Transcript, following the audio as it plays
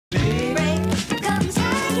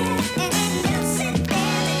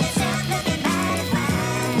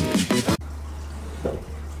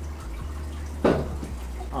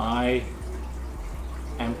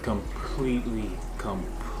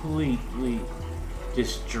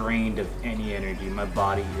just drained of any energy. My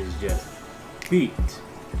body is just beat.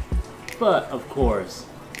 But of course,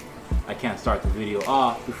 I can't start the video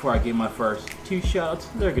off before I give my first 2 shoutouts.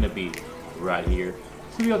 They're gonna be right here.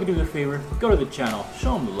 So if y'all can do me a favor, go to the channel,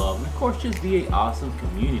 show them the love, and of course just be an awesome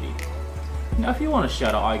community. Now if you want a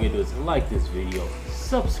shout out, all you gotta do is like this video,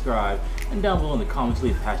 subscribe, and down below in the comments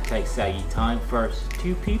leave hashtag saggytime. First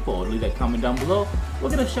 2 people leave that comment down below, we'll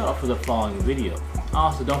get a shout out for the following video.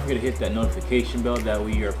 Also, don't forget to hit that notification bell, that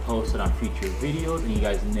way you're posted on future videos and you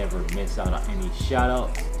guys never miss out on any shout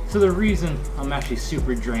outs. So the reason I'm actually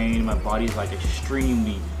super drained, my body's like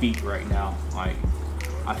extremely beat right now. Like,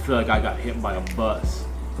 I feel like I got hit by a bus.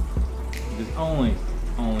 It's only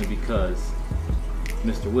because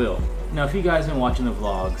Mr. Will. Now if you guys have been watching the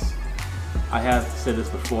vlogs, I have said this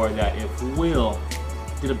before, that if Will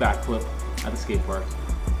did a backflip at the skate park,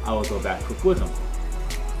 I would go backflip with him.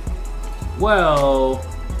 Well,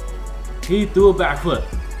 he threw a backflip.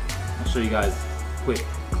 I'll show you guys a quick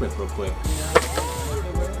clip real quick.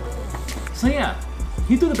 So yeah,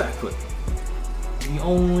 he threw the backflip. The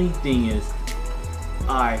only thing is,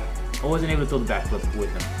 I wasn't able to throw the backflip with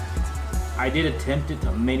him. I did attempt it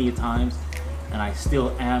many times, and I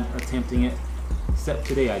still am attempting it. Except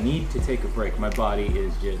today, I need to take a break. My body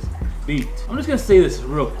is just beat. I'm just gonna say this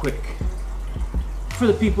real quick. For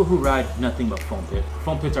the people who ride nothing but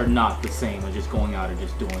foam pits are not the same as just going out and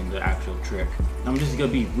just doing the actual trick. I'm just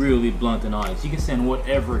gonna be really blunt and honest. You can send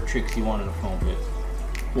whatever tricks you want in a foam pit,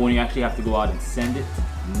 but when you actually have to go out and send it,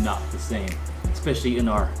 not the same. Especially in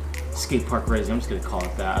our skate park resi. I'm just gonna call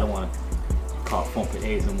it that. I don't want to call it foam pit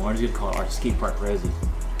A's anymore. I'm just gonna call it our skate park resi.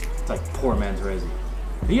 It's like poor man's resi.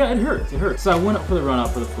 But yeah, it hurts. It hurts. So I went up for the run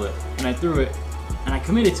out for the flip, and I threw it, and I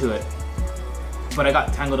committed to it, but I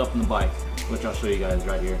got tangled up in the bike, which I'll show you guys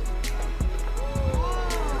right here.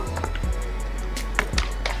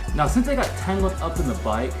 Now since I got tangled up in the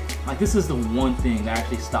bike, like this is the one thing that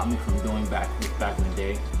actually stopped me from doing backflips back in the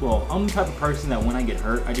day. Well, I'm the type of person that when I get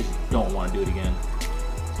hurt, I just don't want to do it again.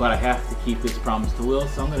 But I have to keep this promise to Will,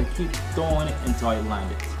 so I'm going to keep throwing it until I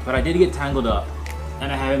land it. But I did get tangled up,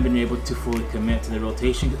 and I haven't been able to fully commit to the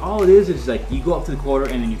rotation. All it is like you go up to the quarter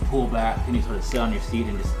and then you pull back and you sort of sit on your seat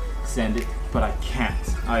and just send it. But I can't.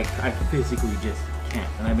 I physically just can't.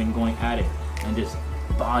 And I've been going at it and just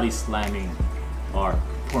body slamming our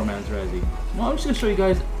poor man's resi. Well, I'm just gonna show you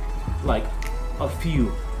guys like a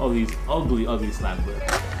few of these ugly slam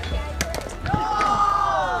flips.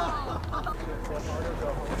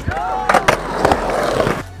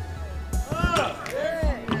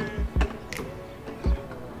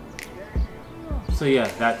 So yeah,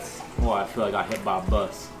 that's why I feel like I got hit by a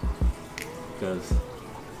bus. Because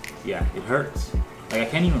yeah, it hurts. Like I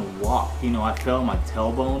can't even walk. You know, I felt my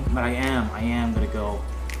tailbone, but I am gonna go,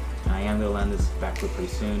 and I am gonna land this backflip pretty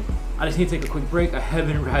soon. I just need to take a quick break. I have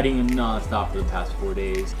been riding non-stop for the past 4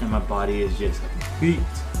 days, and my body is just beat.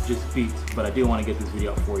 But I do want to get this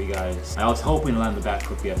video up for you guys. I was hoping to land the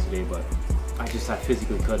backflip yesterday, but I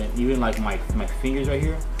physically couldn't. Even like my fingers right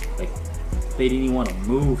here, like they didn't even want to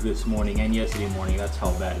move this morning and yesterday morning. That's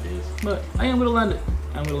how bad it is. But I am gonna land it.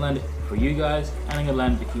 I'm gonna land it for you guys, and I'm gonna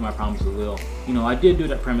land it to keep my promise to Will. You know, I did do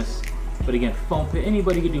that premise, but again, foam pit,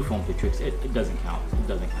 anybody can do foam pit tricks. It doesn't count. It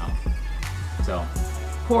doesn't count. So,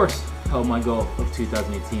 of course, held my goal of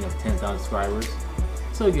 2018 of 10,000 subscribers.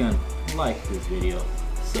 So again, like this video,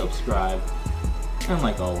 subscribe, and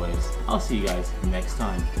like always, I'll see you guys next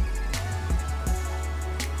time.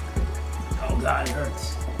 Oh God, it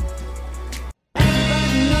hurts.